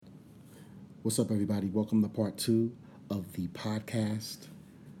What's up, everybody? Welcome to part two of the podcast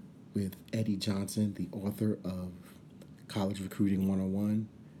with Eddie Johnson, the author of College Recruiting 101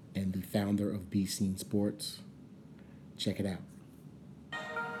 and the founder of B Scene Sports. Check it out.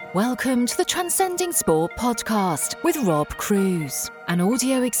 Welcome to the Transcending Sport podcast with Rob Cruz, an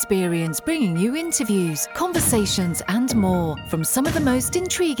audio experience bringing you interviews, conversations, and more from some of the most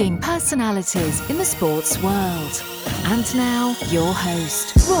intriguing personalities in the sports world. And now, your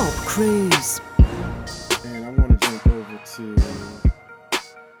host, Rob Cruz. And I want to jump over to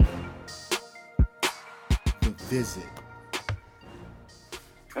The Visit.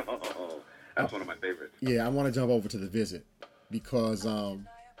 Oh, that's one of my favorites. Yeah, I want to jump over to The Visit because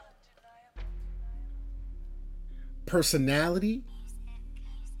personality,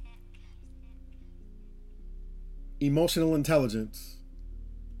 emotional intelligence,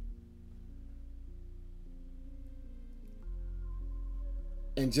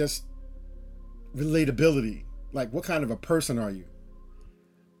 and just relatability. Like, what kind of a person are you?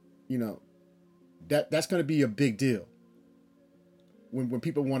 You know, that's going to be a big deal when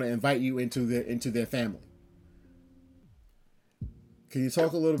people want to invite you into their family. Can you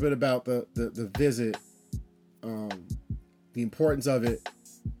talk a little bit about the visit, the importance of it?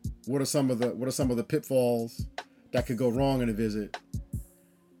 What are some of the pitfalls that could go wrong in a visit?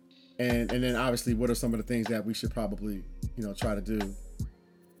 And then obviously, what are some of the things that we should probably, try to do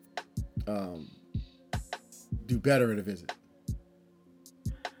better at a visit?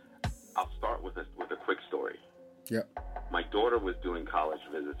 I'll start with a quick story. Yep. My daughter was doing college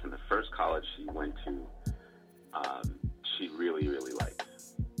visits, and the first college she went to, she really, really liked.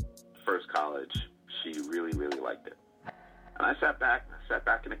 First college, she really, really liked it. And I sat back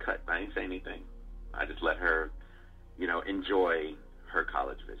in the cut. I didn't say anything. I just let her, enjoy her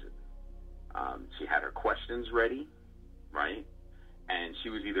college visit. She had her questions ready, right? And she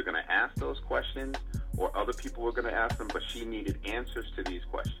was either going to ask those questions or other people were going to ask them, but she needed answers to these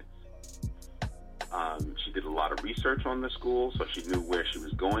questions. She did a lot of research on the school, so she knew where she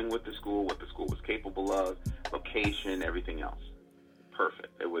was going with the school, what the school was capable of, location, everything else.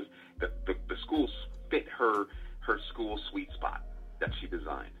 Perfect. It was the school fit her school sweet spot that she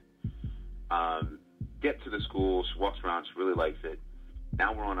designed. Get to the school, she walks around, she really likes it.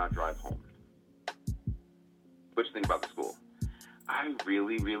 Now we're on our drive home. What do you think about the school? I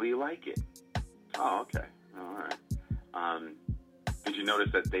really, really like it. Oh, okay. All right. Did you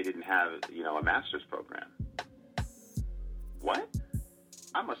notice that they didn't have, a master's program? What?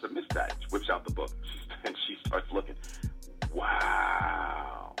 I must have missed that. She whips out the book and she starts looking.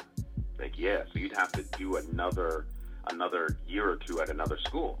 Wow. Like, yeah, so you'd have to do another year or two at another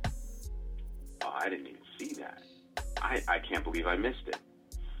school. Oh, I didn't even see that. I can't believe I missed it.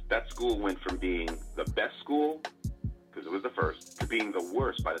 That school went from being the best school, because it was the first, to being the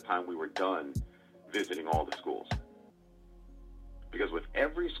worst by the time we were done visiting all the schools. Because with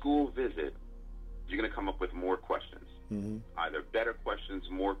every school visit, you're going to come up with more questions. Mm-hmm. Either better questions,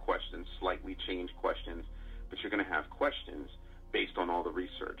 more questions, slightly changed questions, but you're going to have questions based on all the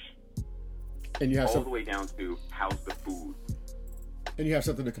research. And you have all the way down to how's the food. And you have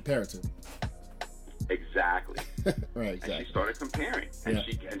something to compare it to. Exactly. Right, exactly. And she started comparing, and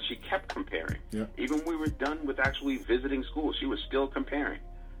she kept comparing. Yeah. Even when we were done with actually visiting schools, she was still comparing.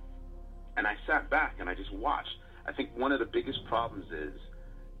 And I sat back and I just watched. I think one of the biggest problems is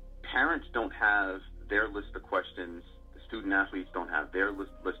parents don't have their list of questions. The student athletes don't have their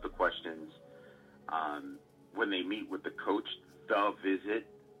list of questions. When they meet with the coach, the visit,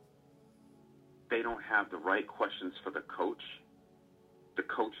 they don't have the right questions for the coach. The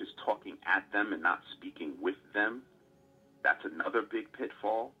coach is talking at them and not speaking with them. That's another big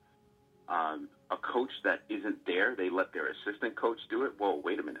pitfall. A coach that isn't there, they let their assistant coach do it. Whoa,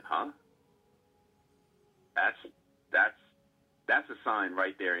 wait a minute, huh? That's a sign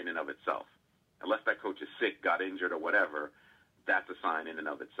right there in and of itself. Unless that coach is sick, got injured, or whatever, that's a sign in and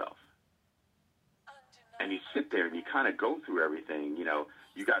of itself. And you sit there and you kind of go through everything. You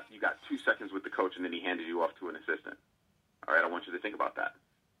got 2 seconds with the coach, and then he handed you off to an assistant. All right, I want you to think about that.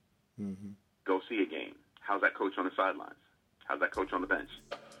 Mm-hmm. Go see a game. How's that coach on the sidelines? How's that coach on the bench?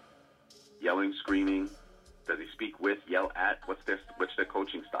 Yelling, screaming? Does he speak with, yell at? What's their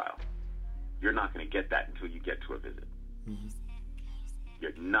coaching style? You're not going to get that until you get to a visit. Mm-hmm.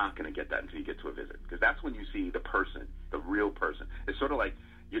 You're not going to get that until you get to a visit, because that's when you see the person, the real person. It's sort of like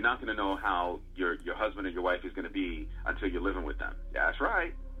you're not going to know how your husband or your wife is going to be until you're living with them. Yeah, that's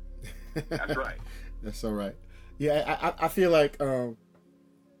right. That's right. That's all right. Yeah, I feel like a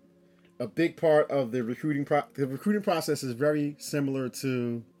big part of the recruiting process is very similar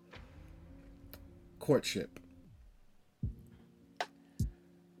to courtship.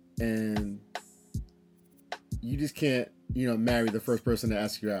 And you just can't, marry the first person to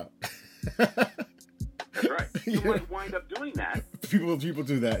ask you out. That's right. You might wind up doing that. People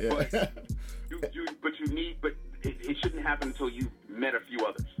do that, yeah. But it shouldn't happen until you've met a few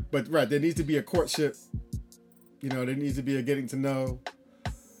others. But right, there needs to be a courtship. There needs to be a getting to know.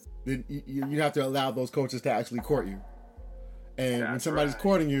 Then you have to allow those coaches to actually court you. And when somebody's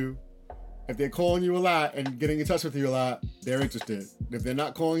courting you, if they're calling you a lot and getting in touch with you a lot, they're interested. If they're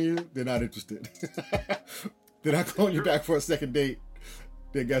not calling you, they're not interested. They're not calling you back for a second date.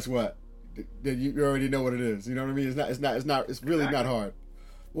 Then guess what? Then you already know what it is. You know what I mean? It's really not hard.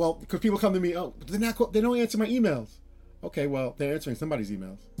 Well, because people come to me, oh, they don't answer my emails. Okay, well, they're answering somebody's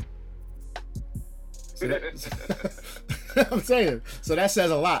emails. So I'm saying. So that says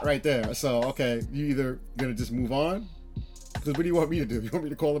a lot right there. So, okay, you either going to just move on? Because what do you want me to do? You want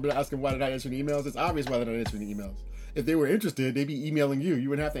me to call them and ask them why did I answer the emails? It's obvious why they're not answering the emails. If they were interested, they'd be emailing you. You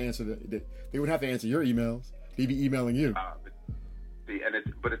wouldn't have to answer they wouldn't have to answer your emails. They'd be emailing you.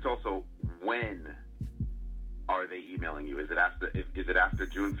 But it's also when are they emailing you? Is it after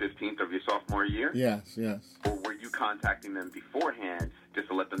June 15th of your sophomore year? Yes. Or were you contacting them beforehand just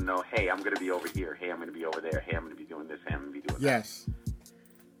to let them know, hey, I'm going to be over here. Hey, I'm going to be over there. Hey, I'm going to be doing this. Hey, I'm going to be doing that. Yes.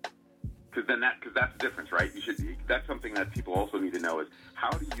 Because that's the difference, right? That's something that people also need to know is how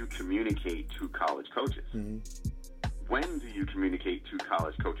do you communicate to college coaches? Mm-hmm. When do you communicate to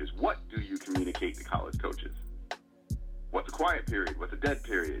college coaches? What do you communicate to college coaches? What's a quiet period? What's a dead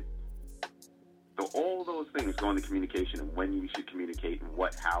period? So all those things go into communication and when you should communicate and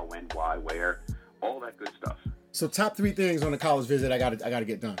what, how, when, why, where, all that good stuff. So top 3 things on a college visit I got to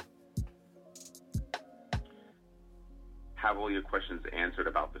get done. Have all your questions answered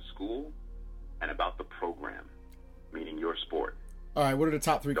about the school and about the program, meaning your sport. All right, what are the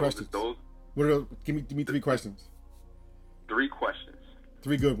top 3 questions? Give me 3 questions. 3 questions.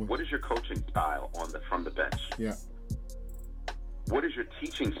 3 good ones. What is your coaching style from the bench? Yeah. What is your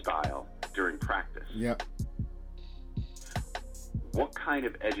teaching style during practice? Yep. What kind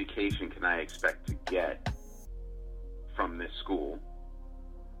of education can I expect to get from this school?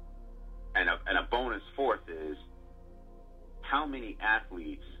 And a bonus 4th is, how many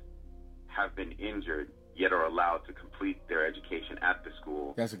athletes have been injured yet are allowed to complete their education at the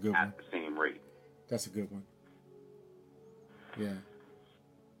school That's a good at one. the same rate? That's a good one. Yeah.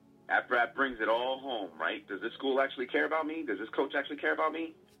 That brings it all home, right? Does this school actually care about me? Does this coach actually care about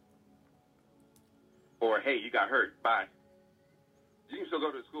me? Or, hey, you got hurt. Bye. You can still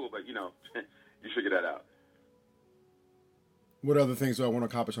go to the school, but, you figure that out. What other things do I want to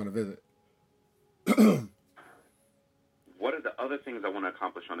accomplish on a visit? What are the other things I want to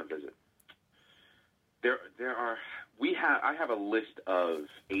accomplish on a visit? I have a list of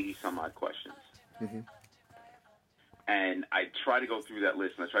 80 some odd questions. Mm-hmm. And I try to go through that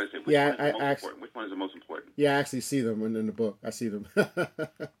list and I try to say, which one is the most important? Yeah, I actually see them in the book. I see them. and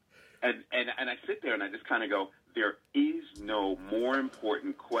I sit there and I just kind of go, there is no more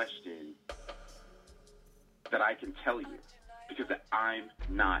important question that I can tell you because I'm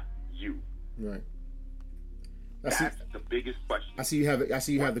not you. Right. That's the biggest question. I see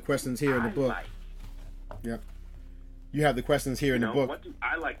you have the questions here in the book. Yeah. You have the questions here in the book. What do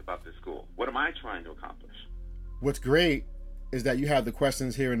I like about this school? What am I trying to accomplish? What's great is that you have the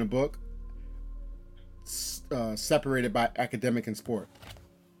questions here in the book separated by academic and sport.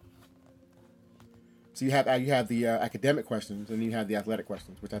 So you have the academic questions and you have the athletic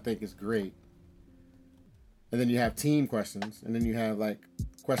questions, which I think is great. And then you have team questions, and then you have like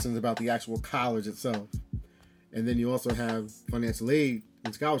questions about the actual college itself. And then you also have financial aid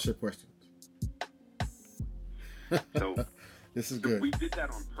and scholarship questions. So this is good. We did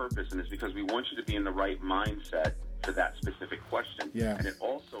that on purpose, and it's because we want you to be in the right mindset for that specific question. Yes. And it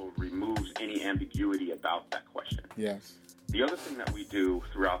also removes any ambiguity about that question. Yes. The other thing that we do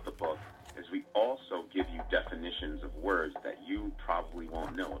throughout the book is we also give you definitions of words that you probably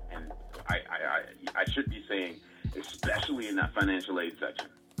won't know. And I should be saying, especially in that financial aid section.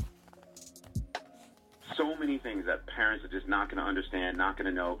 So many things that parents are just not going to understand, not going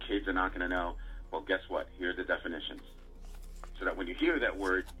to know, kids are not going to know. Well, guess what? Here are the definitions. So that when you hear that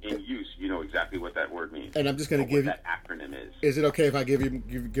word in use, you know exactly what that word means. And I'm just going to give you what that acronym is. Is it okay if I give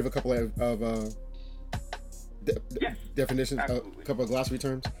a couple of yes, definitions, a couple of glossary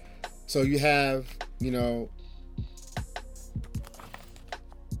terms? So you have, you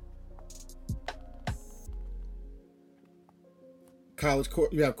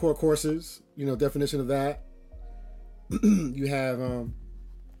have core courses, definition of that. You have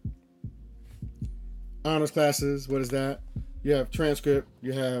honors classes. What is that? You have transcript.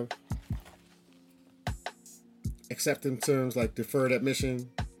 You have acceptance terms like deferred admission,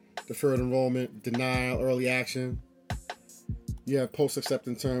 deferred enrollment, denial, early action. You have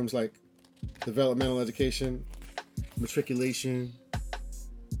post-acceptance terms like developmental education, matriculation,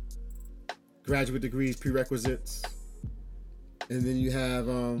 graduate degrees, prerequisites, and then you have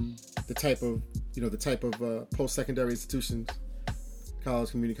the type of post-secondary institutions: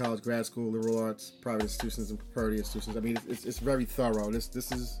 college, community college, grad school, liberal arts, private institutions, and preparatory institutions. I mean, it's very thorough. This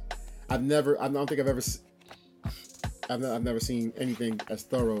is I've never seen anything as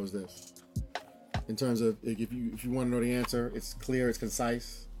thorough as this. In terms of if you want to know the answer, it's clear, it's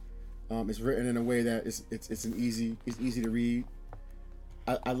concise, it's written in a way that it's easy to read.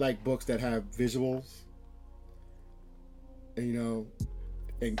 I like books that have visuals, and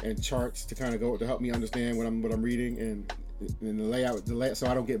and charts to kind of go to help me understand what I'm reading, and the layout, so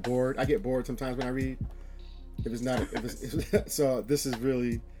I don't get bored. I get bored sometimes when I read. So this is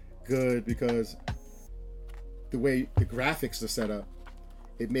really good because the way the graphics are set up,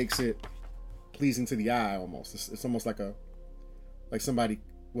 it makes it pleasing to the eye almost. It's almost like somebody.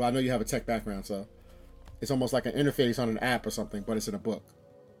 Well, I know you have a tech background, so it's almost like an interface on an app or something, but it's in a book.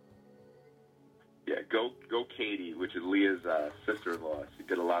 Yeah, go Katie, which is Leah's sister-in-law. She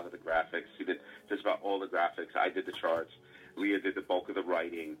did a lot of the graphics. She did just about all the graphics. I did the charts. Leah did the bulk of the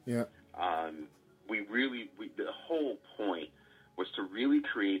writing. Yeah. The whole point was to really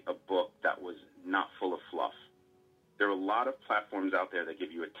create a book that was not full of fluff. There are a lot of platforms out there that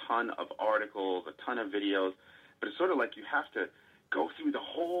give you a ton of articles, a ton of videos, but it's sort of like you have to go through the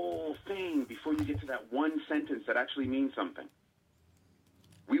whole thing before you get to that one sentence that actually means something.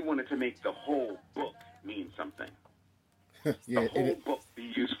 We wanted to make the whole book mean something. Yeah, the whole book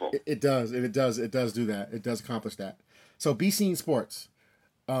be useful. It does do that. It does accomplish that. So Be Seen Sports,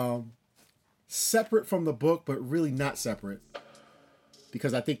 separate from the book, but really not separate,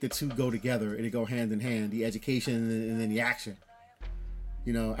 because I think the two go together and they go hand in hand. The education and then the action.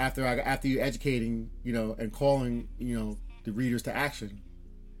 After you're educating, and calling, the readers to action.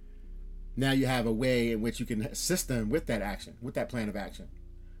 Now you have a way in which you can assist them with that action, with that plan of action,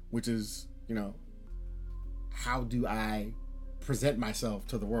 which is, how do I present myself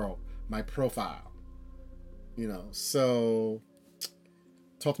to the world, my profile, so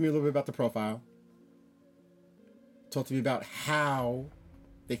talk to me a little bit about the profile. Talk to me about how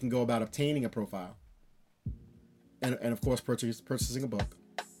they can go about obtaining a profile, and of course purchasing a book.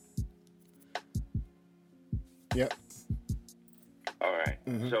 Yep. All right.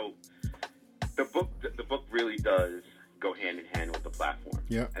 Mm-hmm. So the book really does go hand in hand with the platform.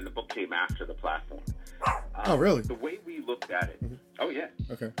 Yeah. And the book came after the platform. Oh, really? The way we looked at it. Mm-hmm. Oh yeah.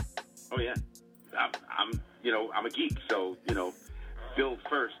 Okay. Oh yeah. I'm a geek, so build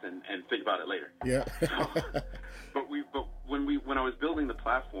first and think about it later. Yeah. But when I was building the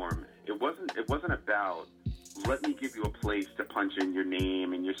platform, it wasn't about let me give you a place to punch in your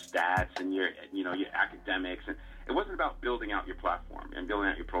name and your stats and your academics, and it wasn't about building out your platform and building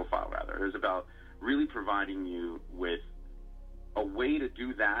out your profile. Rather, it was about really providing you with a way to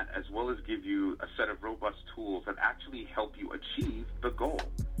do that, as well as give you a set of robust tools that actually help you achieve the goal.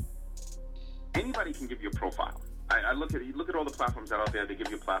 Anybody can give you a profile. You look at all the platforms that are out there. They give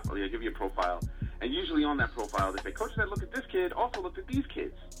you a platform. They give you a profile, and usually on that profile they say, "Coach said, look at this kid. Also look at these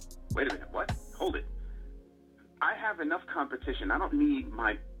kids." Wait a minute. What? Hold it. I have enough competition. I don't need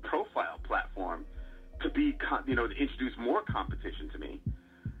my profile platform to be, to introduce more competition to me.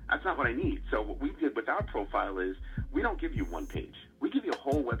 That's not what I need. So what we did with our profile is we don't give you one page. We give you a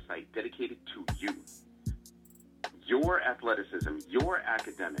whole website dedicated to you, your athleticism, your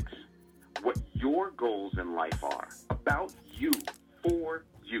academics, what your goals in life are, about you, for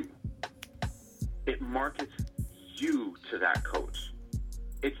you. It markets you to that coach.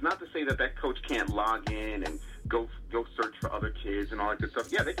 It's not to say that coach can't log in and go search for other kids and all that good stuff.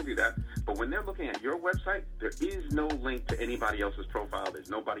 Yeah, they can do that. But when they're looking at your website, there is no link to anybody else's profile. There's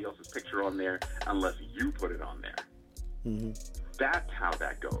nobody else's picture on there unless you put it on there. Mm-hmm. That's how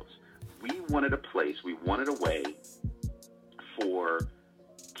that goes. We wanted a way for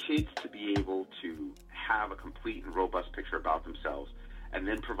kids to be able to have a complete and robust picture about themselves, and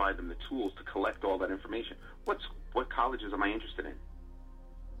then provide them the tools to collect all that information. What colleges am I interested in?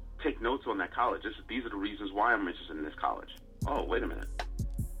 Take notes on that college. These are the reasons why I'm interested in this college. Oh, wait a minute.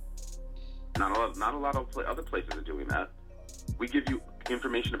 Not a lot of other places are doing that. We give you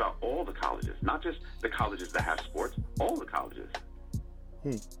information about all the colleges, not just the colleges that have sports, all the colleges.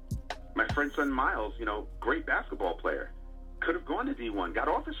 My friend's son Miles, great basketball player, could have gone to D1, got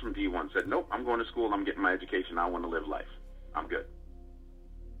offers from D1, said, nope, I'm going to school, I'm getting my education, I want to live life. I'm good.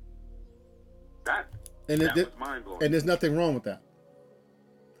 That was mind-blowing. And there's nothing wrong with that.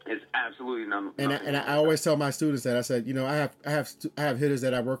 It's absolutely none. And I always tell my students that I said, you know, I have hitters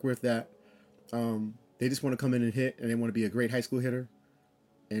that I work with that they just want to come in and hit, and they want to be a great high school hitter,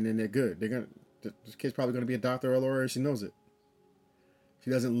 and then they're good. This kid's probably going to be a doctor or a lawyer, and she knows it. She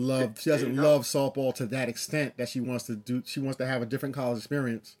doesn't love softball to that extent that she wants to have a different college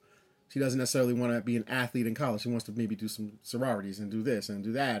experience. She doesn't necessarily want to be an athlete in college. She wants to maybe do some sororities and do this and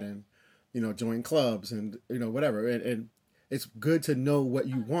do that, and you know, join clubs and you know, whatever. And it's good to know what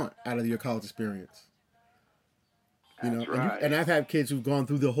you want out of your college experience. You know, right. and I've had kids who've gone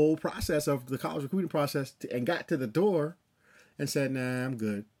through the whole process of the college recruiting process and got to the door and said, "Nah, I'm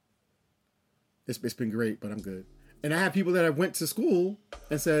good. It's been great, but I'm good." And I have people that I went to school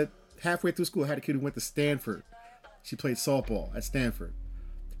and said, halfway through school, I had a kid who went to Stanford. She played softball at Stanford.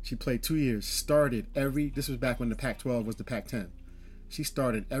 She played 2 years, this was back when the Pac-12 was the Pac-10. She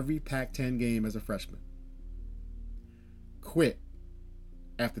started every Pac-10 game as a freshman. Quit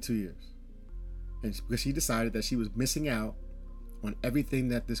after 2 years. And because she decided that she was missing out on everything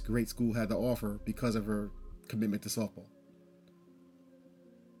that this great school had to offer because of her commitment to softball.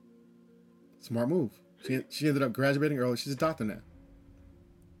 Smart move. She ended up graduating early. She's a doctor now.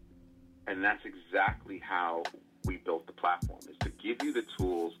 And that's exactly how we built the platform, is to give you the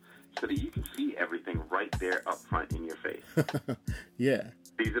tools so that you can see everything right there up front in your face. Yeah.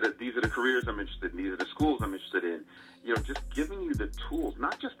 These are the careers I'm interested in. These are the schools I'm interested in. You know, just giving you the tools,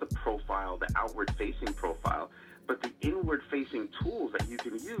 not just the profile, the outward-facing profile, but the inward-facing tools that you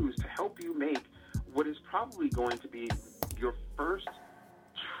can use to help you make what is probably going to be your first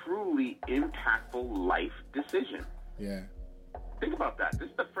truly impactful life decision. Yeah. Think about that. This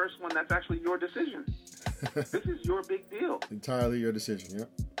is the first one that's actually your decision. This is your big deal. Entirely your decision, yep.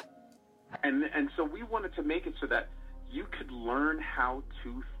 And so we wanted to make it so that you could learn how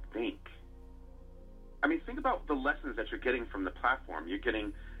to think. I mean, think about the lessons that you're getting from the platform.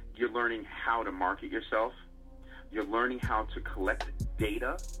 You're learning how to market yourself. You're learning how to collect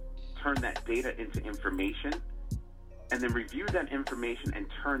data, turn that data into information, and then review that information and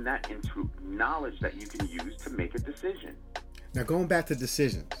turn that into knowledge that you can use to make a decision. Now, going back to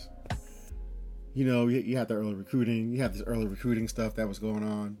decisions, you know, you have the early recruiting. You have this early recruiting stuff that was going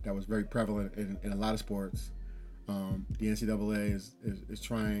on that was very prevalent in a lot of sports. The NCAA is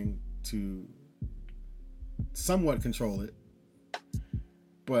trying to somewhat control it.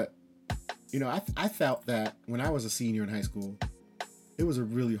 But, you know, I felt that when I was a senior in high school, it was a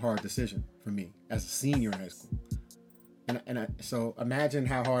really hard decision for me as a senior in high school. So imagine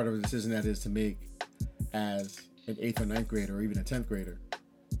how hard of a decision that is to make as an 8th or 9th grader or even a 10th grader.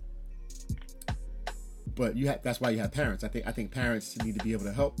 But that's why you have parents. I think parents need to be able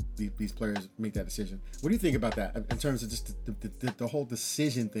to help these players make that decision. What do you think about that in terms of just the whole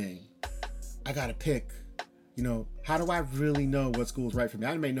decision thing? I got to pick, you know, how do I really know what school is right for me?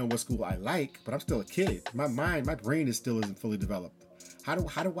 I may know what school I like, but I'm still a kid. My brain still isn't fully developed. How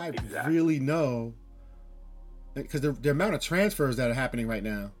do I really know? Because the amount of transfers that are happening right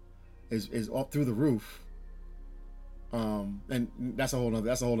now is all through the roof. And that's a whole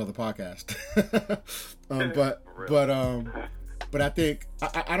other podcast. But I think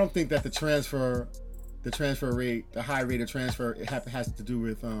I don't think that the transfer rate, the high rate of transfer, has to do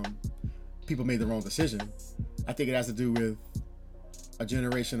with people made the wrong decision. I think it has to do with a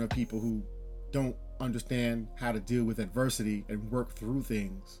generation of people who don't understand how to deal with adversity and work through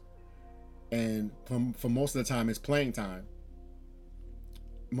things. And for most of the time, it's playing time.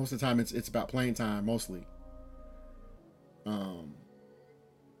 Most of the time, it's about playing time mostly.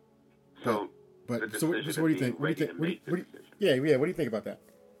 So what do you think? What do you think about that?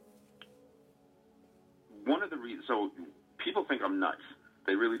 One of the reasons, so people think I'm nuts.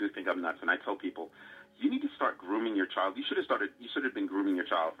 They really do think I'm nuts. And I tell people, you need to start grooming your child. You should have been grooming your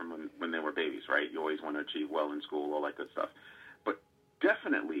child from when they were babies, right? You always want to achieve well in school, all that good stuff. But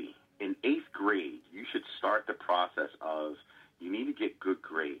definitely in 8th grade, you should start the process of, you need to get good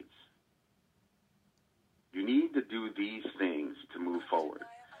grades. You need to do these things to move forward,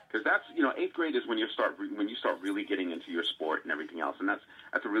 because that's, you know, 8th grade is when you start really getting into your sport and everything else, and that's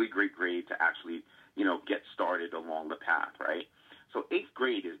a really great grade to actually, you know, get started along the path, right? So 8th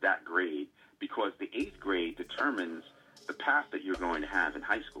grade is that grade because the 8th grade determines the path that you're going to have in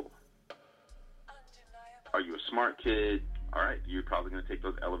high school. Are you a smart kid? All right, you're probably going to take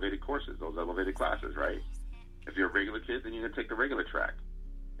those elevated courses, those elevated classes, right? If you're a regular kid, then you're going to take the regular track.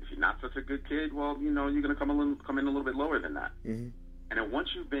 If you're not such a good kid, well, you know, you're going to come in a little bit lower than that. Mm-hmm. And then once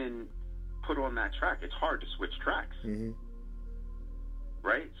you've been put on that track, it's hard to switch tracks. Mm-hmm.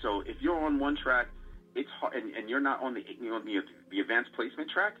 Right? So if you're on one track, it's hard, and you're not on the advanced placement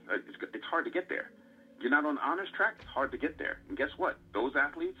track, it's hard to get there. You're not on the honors track, it's hard to get there. And guess what? Those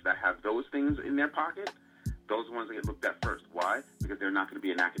athletes that have those things in their pocket, those are the ones that get looked at first. Why? Because they're not going to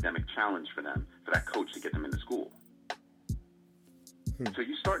be an academic challenge for them, for that coach to get them into school. So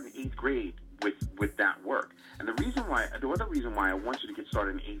you start in 8th grade with that work. And the other reason why I want you to get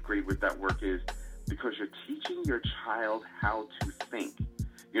started in 8th grade with that work is because you're teaching your child how to think.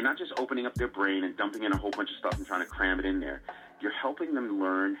 You're not just opening up their brain and dumping in a whole bunch of stuff and trying to cram it in there. You're helping them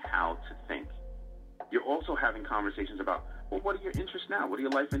learn how to think. You're also having conversations about, well, what are your interests now? What are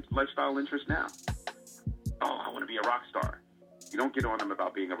your lifestyle interests now? Oh, I want to be a rock star. You don't get on them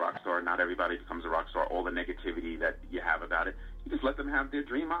about being a rock star. Not everybody becomes a rock star. All the negativity that you have about it. You just let them have their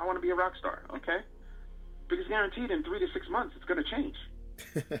dream. I want to be a rock star, okay? Because guaranteed in 3 to 6 months, it's going to change.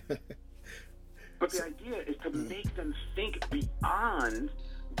 But the idea is to make them think beyond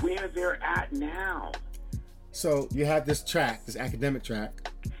where they're at now. So you have this track, this academic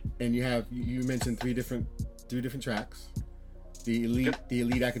track, and you mentioned three different tracks: the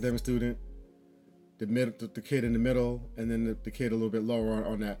elite academic student, the kid in the middle, and then the kid a little bit lower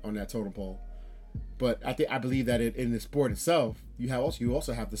on that totem pole. But I believe that in the sport itself, you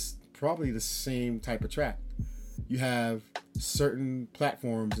also have this probably the same type of track. You have certain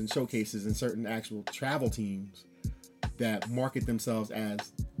platforms and showcases and certain actual travel teams that market themselves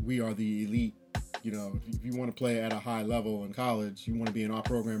as, we are the elite. You know, if you want to play at a high level in college, you want to be in our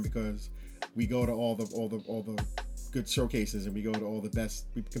program because we go to all the good showcases and we go to all the best.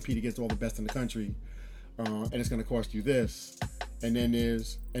 We compete against all the best in the country, and it's going to cost you this. And then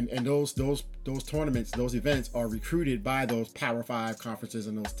there's and those tournaments, those events are recruited by those Power 5 conferences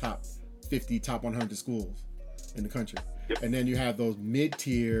and those top 50, top 100 schools in the country. Yep. And then you have those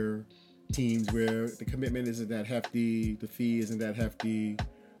mid-tier teams where the commitment isn't that hefty, the fee isn't that hefty.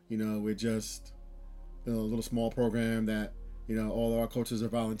 You know, we're just a little small program that, you know, all our coaches are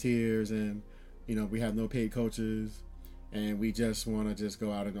volunteers and, you know, we have no paid coaches and we just want to just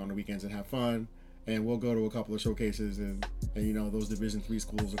go out on the weekends and have fun. And we'll go to a couple of showcases and you know, those Division III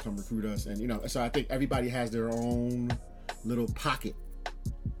schools will come recruit us. And, you know, so I think everybody has their own little pocket,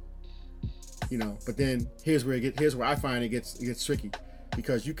 you know, but then here's where I find it gets tricky,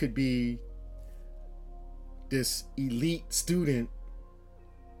 because you could be this elite student,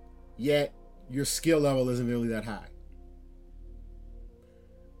 yet your skill level isn't really that high.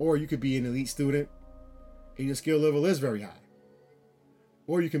 Or you could be an elite student and your skill level is very high.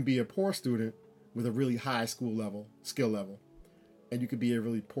 Or you can be a poor student with a really high skill level. And you could be a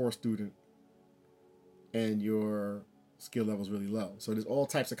really poor student and your skill level is really low. So there's all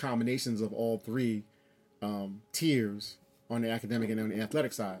types of combinations of all three tiers on the academic and on the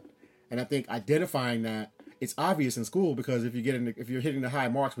athletic side. And I think identifying that, it's obvious in school, because if you're hitting the high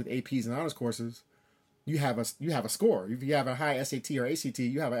marks with APs and honors courses, you have a score. If you have a high SAT or ACT,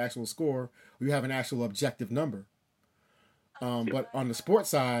 you have an actual score, or you have an actual objective number. But on the sports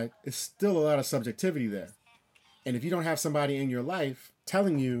side, it's still a lot of subjectivity there. And if you don't have somebody in your life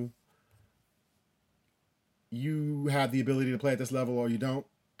telling you you have the ability to play at this level or you don't,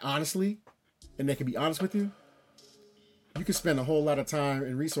 honestly, and they can be honest with you, you can spend a whole lot of time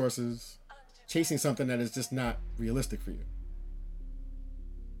and resources chasing something that is just not realistic for you.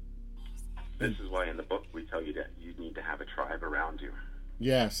 This is why in the book we tell you that you need to have a tribe around you.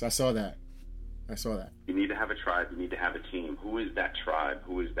 Yes, I saw that. You need to have a tribe. You need to have a team. Who is that tribe?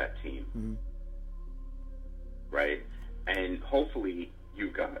 Who is that team? Mm-hmm. Right? And hopefully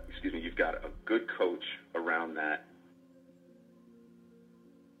you've got a good coach around that.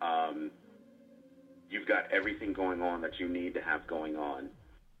 You've got everything going on that you need to have going on.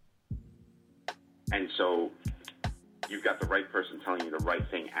 And so you've got the right person telling you the right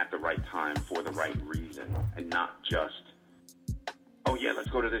thing at the right time for the right reason, and not just, oh yeah, let's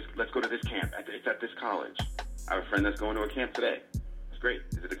go to this camp. It's at this college. I have a friend that's going to a camp today. It's great.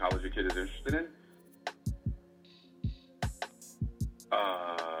 Is it the college your kid is interested in?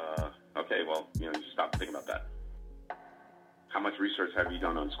 Okay, well, you should stop and think about that. How much research have you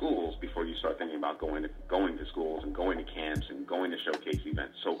done on schools before you start thinking about going to schools and going to camps and going to showcase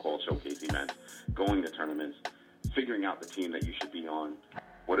events, so-called showcase events, going to tournaments, figuring out the team that you should be on?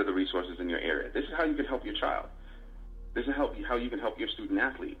 What are the resources in your area? This is how you can help your child. This is how you can help your student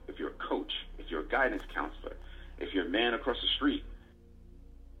athlete. If you're a coach, if you're a guidance counselor, if you're a man across the street,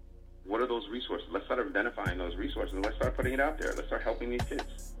 what are those resources? Let's start identifying those resources and let's start putting it out there. Let's start helping these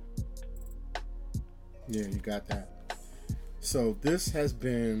kids. Yeah, you got that. So this has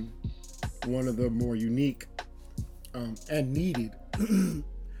been one of the more unique and needed,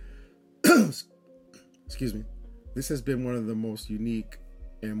 excuse me. This has been one of the most unique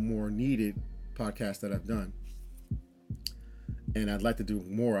and more needed podcasts that I've done. and I'd like to do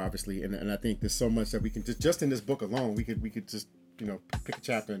more, obviously. And I think there's so much that we can just in this book alone, we could just, you know, pick a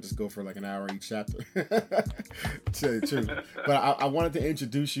chapter and just go for like an hour each chapter. True. But I wanted to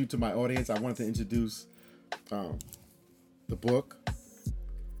introduce you to my audience. I wanted to introduce the book,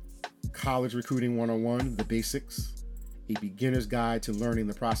 College Recruiting 101, The Basics, A Beginner's Guide to Learning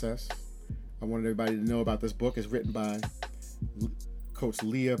the Process. I wanted everybody to know about this book. It's written by Coach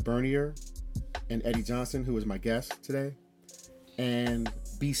Leah Bernier and Eddie Johnson, who is my guest today, and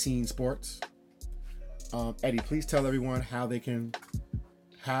Be Seen Sports. Eddie, please tell everyone where they can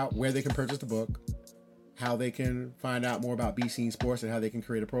purchase the book, how they can find out more about Be Seen Sports, and how they can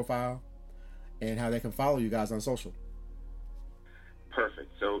create a profile, and how they can follow you guys on social.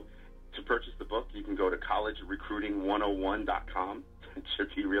 Perfect. So to purchase the book, you can go to collegerecruiting101.com. It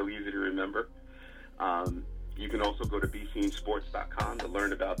should be real easy to remember. You can also go to beseensports.com to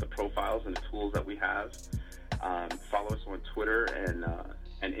learn about the profiles and the tools that we have. Follow us on Twitter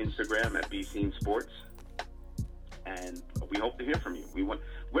and Instagram at beseensports. And we hope to hear from you. We want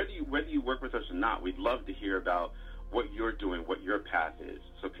whether you work with us or not, we'd love to hear about what you're doing, what your path is.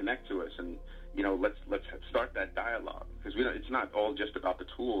 So connect to us, and let's start that dialogue, because it's not all just about the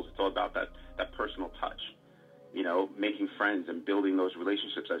tools. It's all about that personal touch. Making friends and building those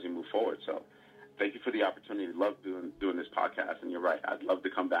relationships as you move forward. So thank you for the opportunity. Love doing this podcast, and you're right. I'd love to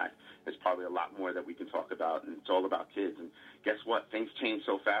come back. There's probably a lot more that we can talk about, and it's all about kids. And guess what? Things change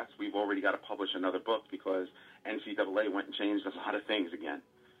so fast. We've already got to publish another book because NCAA went and changed a lot of things again.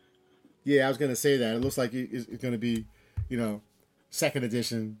 Yeah, I was going to say that. It looks like it's going to be, second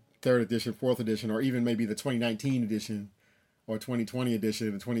edition, third edition, fourth edition, or even maybe the 2019 edition or 2020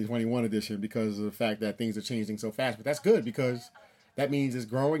 edition, the 2021 edition, because of the fact that things are changing so fast. But that's good, because that means it's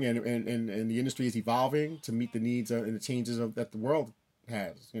growing and the industry is evolving to meet the needs and the changes that the world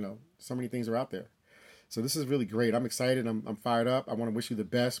has. So many things are out there. So this is really great. I'm excited. I'm fired up. I want to wish you the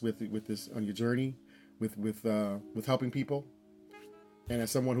best with this on your journey with helping people. And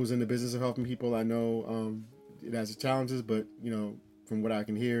as someone who's in the business of helping people, I know it has its challenges, but from what I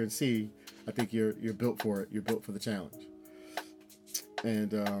can hear and see, I think you're built for it. You're built for the challenge.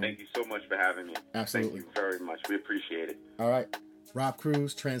 And thank you so much for having me. Absolutely. Thank you very much. We appreciate it. All right. Rob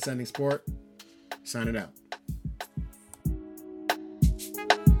Crews, Transcending Sport, signing out.